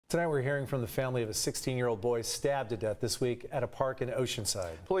Tonight we're hearing from the family of a 16-year-old boy stabbed to death this week at a park in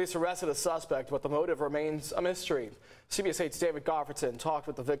Oceanside. Police arrested a suspect, but the motive remains a mystery. CBS 8's David Gofferson talked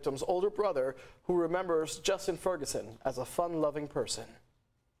with the victim's older brother, who remembers Justin Ferguson as a fun-loving person.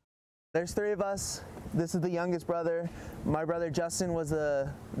 There's three of us. This is the youngest brother. My brother Justin was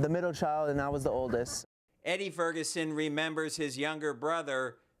the middle child, and I was the oldest. Eddy Furguson remembers his younger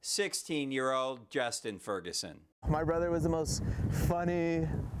brother, 16-year-old Justin Ferguson. My brother was the most funny,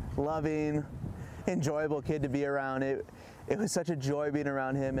 loving, enjoyable kid to be around. It was such a joy being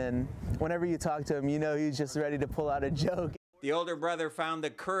around him, and whenever you talk to him, you know he's just ready to pull out a joke. The older brother found the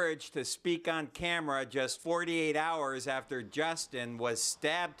courage to speak on camera just 48 hours after Justin was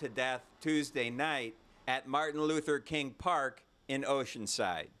stabbed to death Tuesday night at Martin Luther King Park in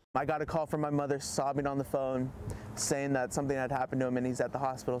Oceanside. I got a call from my mother sobbing on the phone, saying that something had happened to him and he's at the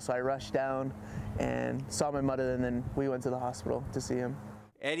hospital. So I rushed down and saw my mother, and then we went to the hospital to see him.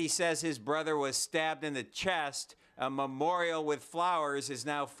 Eddy says his brother was stabbed in the chest. A memorial with flowers is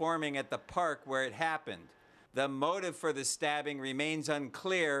now forming at the park where it happened. The motive for the stabbing remains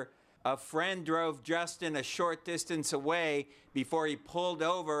unclear. A friend drove Justin a short distance away before he pulled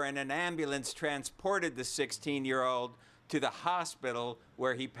over, and an ambulance transported the 16-year-old to the hospital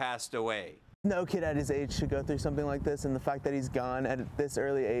where he passed away. No kid at his age should go through something like this, and the fact that he's gone at this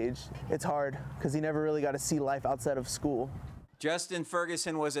early age, it's hard because he never really got to see life outside of school. Justin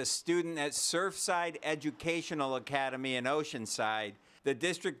Ferguson was a student at Surfside Educational Academy in Oceanside. The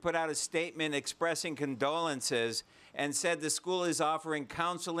district put out a statement expressing condolences and said the school is offering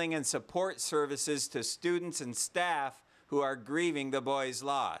counseling and support services to students and staff who are grieving the boy's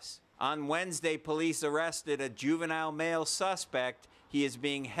loss. On Wednesday, police arrested a juvenile male suspect. He is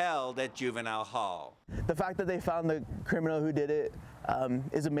being held at juvenile hall. The fact that they found the criminal who did it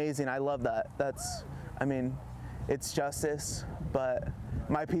is amazing. I love that. I mean, it's justice, but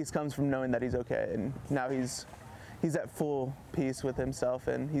my peace comes from knowing that he's okay, and now he's at full peace with himself,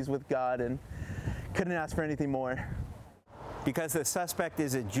 and he's with God, and couldn't ask for anything more. Because the suspect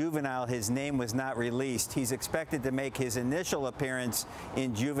is a juvenile, his name was not released. He's expected to make his initial appearance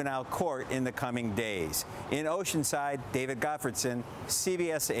in juvenile court in the coming days. In Oceanside, David Gofferson,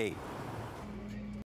 CBS 8.